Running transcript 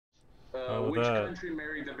Which country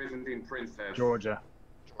married the Byzantine princess? Georgia.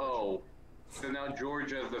 Oh, so now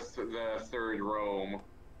Georgia's the third Rome.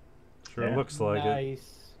 Sure looks like it.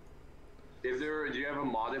 Do you have a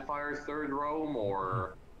modifier third Rome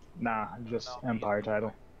or? Nah, just empire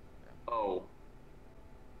title. Oh.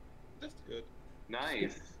 That's good.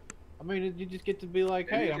 Nice. I mean, you just get to be like,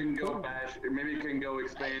 hey, maybe you can go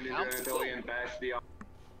expand into Anatolia and bash the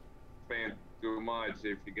expand too much,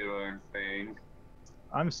 if you get what I'm saying.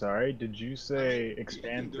 I'm sorry, did you say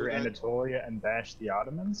expand through Anatolia and bash the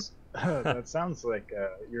Ottomans? That sounds like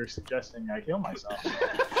you're suggesting I kill myself.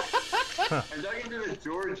 I'm talking to the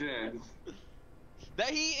Georgians. That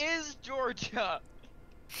he is Georgia!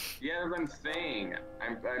 Yeah, that's what I'm saying.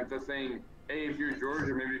 I'm just saying, hey, if you're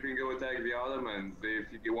Georgia, maybe you can go attack the Ottomans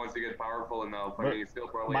once you get powerful enough. I mean, you still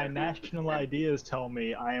probably my national ideas tell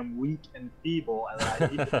me I am weak and feeble, and I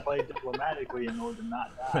need to play diplomatically in order to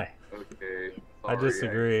not die. Okay. I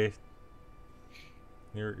disagree.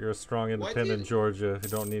 You're a strong, independent Georgia who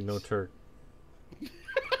don't need no Turk.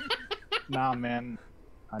 Nah, man.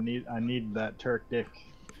 I need that Turk dick.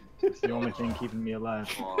 It's the only thing keeping me alive.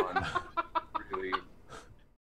 Come on.